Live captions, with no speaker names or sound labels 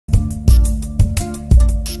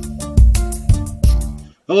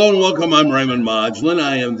Hello and welcome. I'm Raymond Modglin.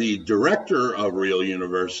 I am the director of Real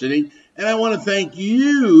University, and I want to thank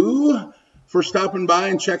you for stopping by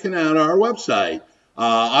and checking out our website.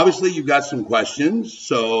 Obviously, you've got some questions,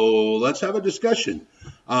 so let's have a discussion.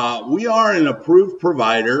 We are an approved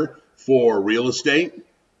provider for real estate,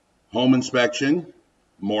 home inspection,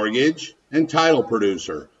 mortgage, and title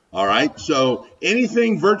producer. All right, so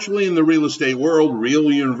anything virtually in the real estate world, Real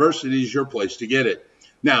University is your place to get it.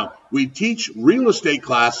 Now, we teach real estate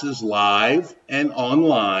classes live and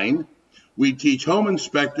online. We teach home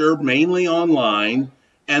inspector mainly online,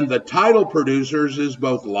 and the title producers is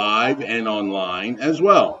both live and online as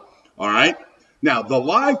well. All right. Now, the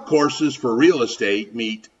live courses for real estate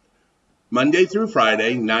meet Monday through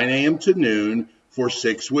Friday, 9 a.m. to noon for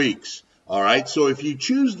 6 weeks. All right. So if you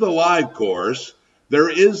choose the live course, there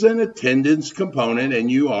is an attendance component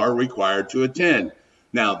and you are required to attend.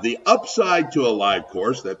 Now, the upside to a live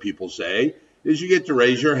course that people say is you get to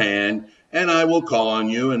raise your hand and I will call on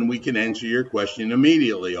you and we can answer your question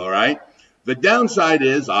immediately, all right? The downside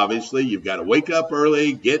is, obviously, you've got to wake up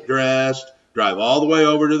early, get dressed, drive all the way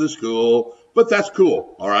over to the school, but that's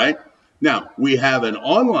cool, all right? Now, we have an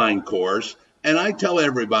online course, and I tell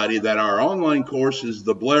everybody that our online course is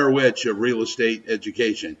the Blair Witch of real estate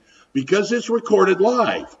education because it's recorded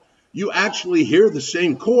live. You actually hear the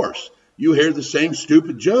same course. You hear the same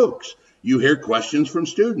stupid jokes. You hear questions from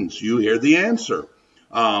students. You hear the answer.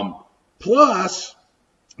 Plus,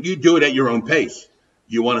 you do it at your own pace.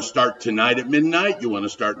 You want to start tonight at midnight. You want to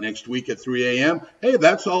start next week at 3 a.m. Hey,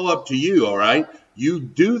 that's all up to you, all right? You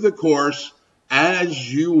do the course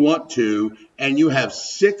as you want to, and you have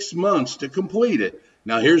 6 months to complete it.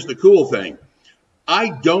 Now, here's the cool thing.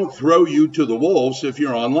 I don't throw you to the wolves if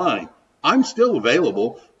you're online. I'm still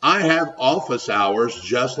available. I have office hours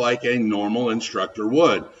just like a normal instructor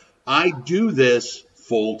would. I do this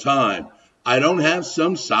full time. I don't have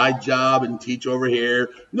some side job and teach over here.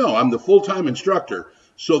 No, I'm the full-time instructor.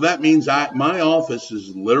 So that means my office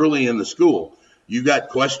is literally in the school. You got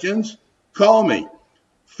questions? Call me.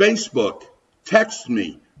 Facebook, text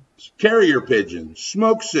me, carrier pigeon,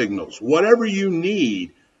 smoke signals, whatever you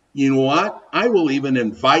need. You know what? I will even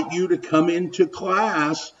invite you to come into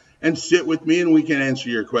class and sit with me and we can answer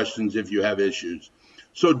your questions if you have issues.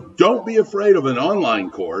 So don't be afraid of an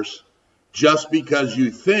online course just because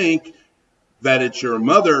you think that it's your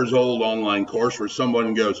mother's old online course where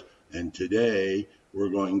someone goes, and today we're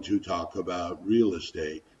going to talk about real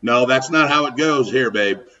estate. No, that's not how it goes here,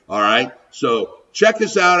 babe. All right. So check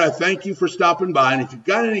us out. I thank you for stopping by. And if you've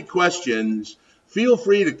got any questions, feel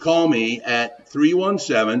free to call me at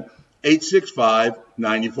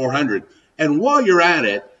 317-865-9400. And while you're at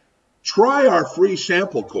it, try our free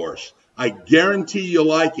sample course. I guarantee you'll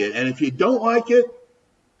like it. And if you don't like it,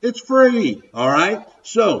 it's free. All right?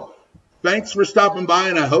 So, thanks for stopping by,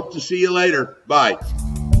 and I hope to see you later. Bye.